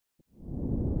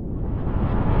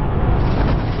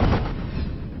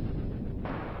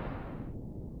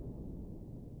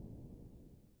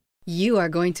You are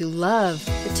going to love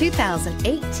the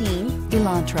 2018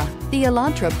 Elantra. The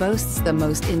Elantra boasts the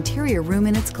most interior room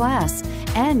in its class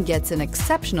and gets an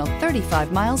exceptional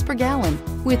 35 miles per gallon.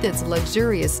 With its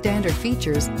luxurious standard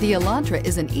features, the Elantra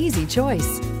is an easy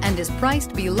choice and is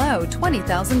priced below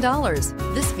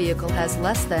 $20,000. This vehicle has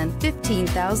less than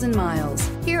 15,000 miles.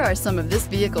 Here are some of this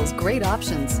vehicle's great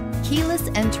options: keyless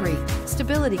entry,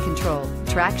 stability control,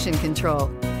 traction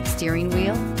control, steering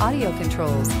wheel audio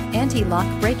controls, anti-lock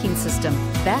braking system,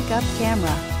 backup camera,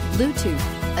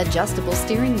 Bluetooth, adjustable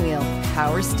steering wheel,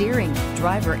 power steering,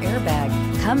 driver airbag.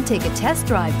 Come take a test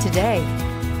drive today.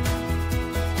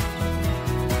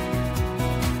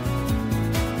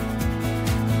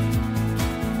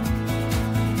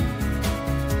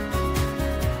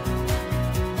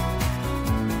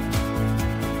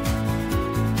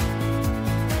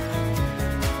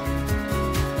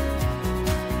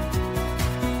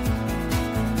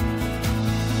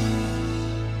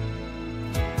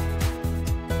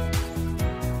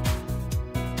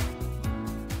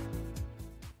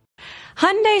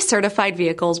 Hyundai certified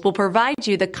vehicles will provide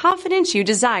you the confidence you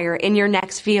desire in your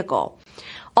next vehicle.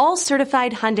 All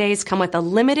certified Hyundais come with a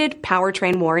limited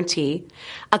powertrain warranty,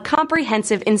 a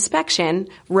comprehensive inspection,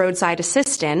 roadside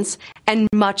assistance, and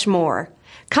much more.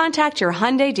 Contact your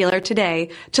Hyundai dealer today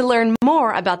to learn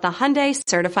more about the Hyundai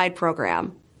certified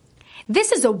program.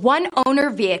 This is a one-owner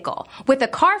vehicle with a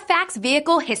CARFAX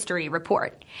Vehicle History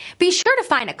Report. Be sure to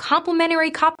find a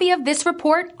complimentary copy of this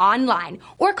report online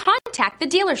or contact the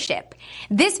dealership.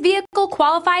 This vehicle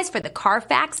qualifies for the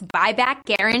CARFAX BuyBack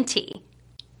Guarantee.